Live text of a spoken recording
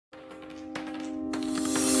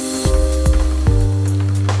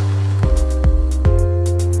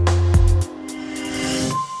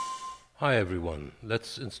Hi everyone,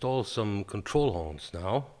 let's install some control horns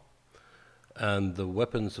now, and the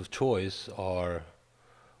weapons of choice are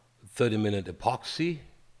 30-minute epoxy,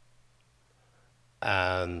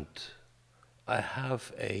 and I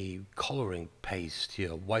have a coloring paste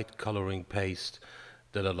here, white coloring paste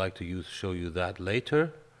that I'd like to show you that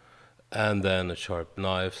later, and then a sharp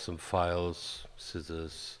knife, some files,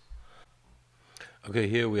 scissors. Okay,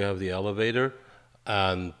 here we have the elevator,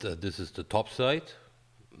 and this is the top side.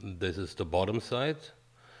 This is the bottom side,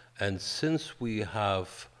 and since we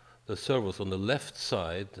have the servos on the left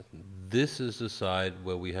side, this is the side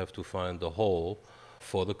where we have to find the hole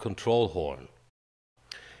for the control horn.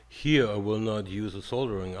 Here I will not use a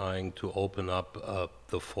soldering iron to open up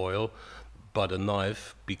the foil, but a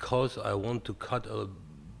knife, because I want to cut a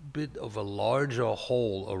bit of a larger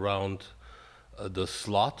hole around the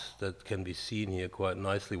slot that can be seen here quite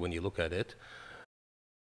nicely when you look at it.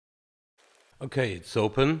 Okay, it's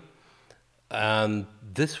open, and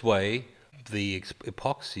this way the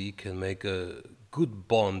epoxy can make a good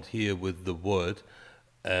bond here with the wood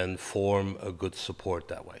and form a good support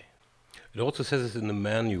that way. It also says in the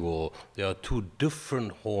manual there are two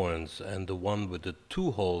different horns, and the one with the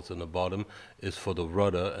two holes in the bottom is for the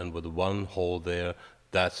rudder, and with the one hole there,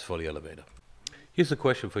 that's for the elevator. Here's a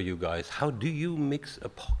question for you guys. How do you mix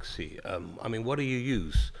epoxy? What do you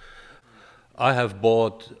use? I have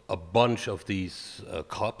bought a bunch of these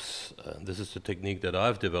cups. This is the technique that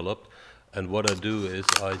I've developed, and what I do is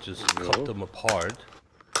I just cut them apart,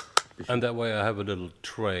 and that way I have a little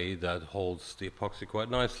tray that holds the epoxy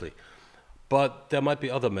quite nicely. But there might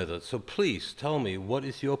be other methods, so please tell me, what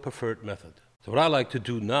is your preferred method? So what I like to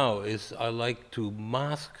do now is I like to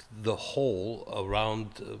mask the hole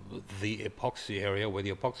around the epoxy area where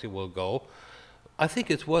the epoxy will go. I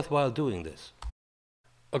think it's worthwhile doing this.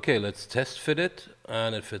 Okay, let's test fit it,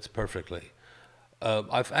 and it fits perfectly.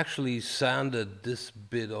 I've actually sanded this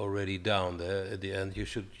bit already down there at the end. You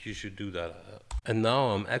should do that. And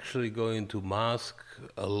now I'm actually going to mask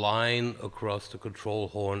a line across the control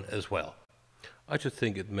horn as well. I just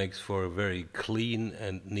think it makes for a very clean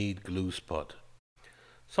and neat glue spot.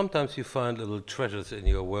 Sometimes you find little treasures in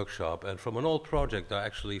your workshop, and from an old project I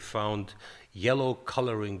actually found yellow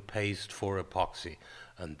coloring paste for epoxy.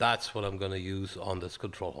 And that's what I'm going to use on this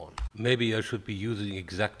control horn. Maybe I should be using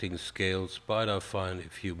exacting scales, but I find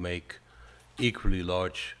if you make equally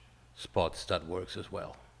large spots, that works as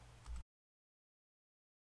well.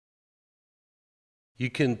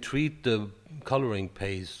 You can treat the coloring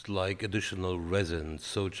paste like additional resin,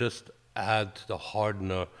 so just add the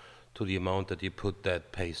hardener to the amount that you put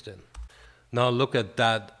that paste in. Now look at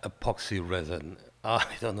that epoxy resin. I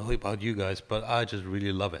don't know about you guys, but I just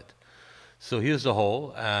really love it. So here's the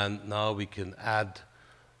hole, and now we can add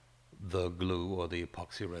the glue or the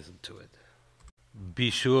epoxy resin to it. Be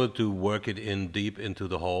sure to work it in deep into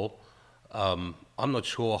the hole. I'm not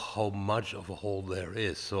sure how much of a hole there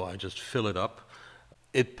is, so I just fill it up.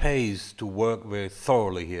 It pays to work very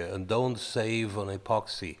thoroughly here, and don't save on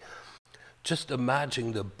epoxy. Just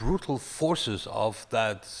imagine the brutal forces of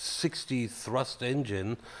that 60 thrust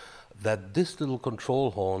engine that this little control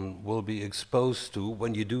horn will be exposed to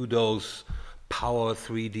when you do those power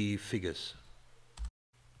 3D figures.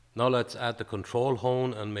 Now let's add the control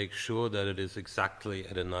horn and make sure that it is exactly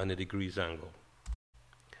at a 90 degrees angle.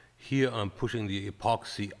 Here I'm pushing the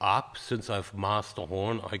epoxy up. Since I've masked the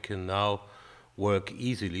horn, I can now work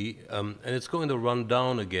easily, and it's going to run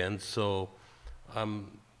down again, so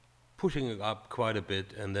I'm pushing it up quite a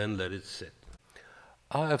bit and then let it sit.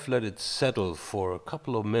 I have let it settle for a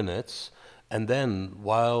couple of minutes, and then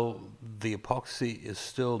while the epoxy is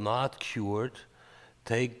still not cured,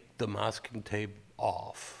 take the masking tape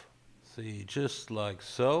off. See, just like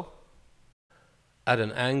so, at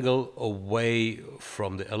an angle away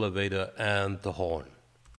from the elevator and the horn.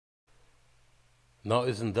 Now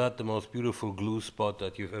isn't that the most beautiful glue spot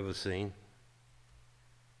that you've ever seen?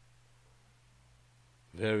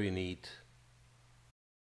 Very neat.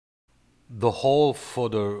 The hole for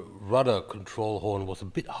the rudder control horn was a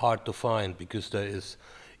bit hard to find because there is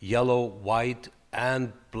yellow, white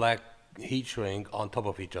and black heat shrink on top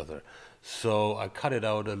of each other. So I cut it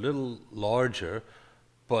out a little larger,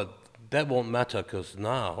 but that won't matter because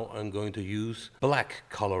now I'm going to use black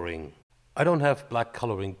coloring. I don't have black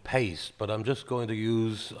coloring paste, but I'm just going to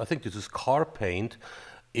use, I think this is car paint.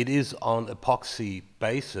 It is on epoxy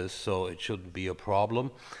basis, so it shouldn't be a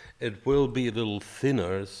problem. It will be a little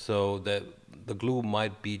thinner, so that the glue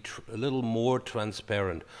might be a little more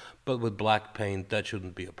transparent, but with black paint that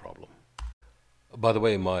shouldn't be a problem. By the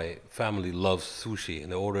way, my family loves sushi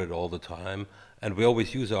and they order it all the time, and we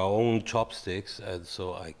always use our own chopsticks, and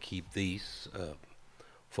so I keep these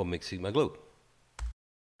for mixing my glue.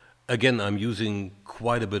 Again, I'm using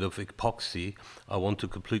quite a bit of epoxy. I want to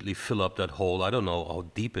completely fill up that hole. I don't know how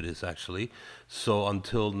deep it is actually. So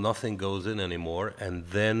until nothing goes in anymore, and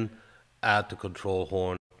then add the control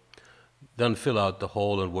horn. Then fill out the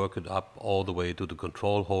hole and work it up all the way to the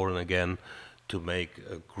control horn again to make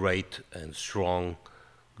a great and strong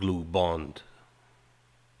glue bond.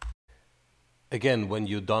 Again, when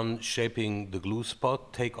you're done shaping the glue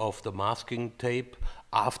spot, take off the masking tape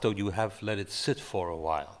after you have let it sit for a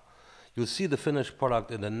while. You'll see the finished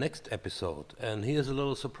product in the next episode. And here's a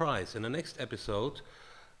little surprise. In the next episode,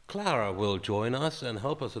 Clara will join us and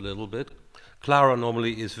help us a little bit. Clara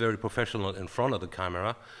normally is very professional in front of the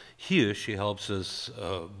camera. Here she helps us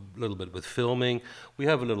a little bit with filming. We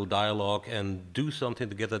have a little dialogue and do something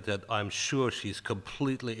together that I'm sure she's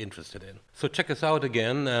completely interested in. So check us out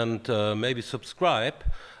again and maybe subscribe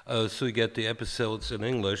so you get the episodes in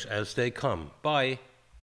English as they come. Bye.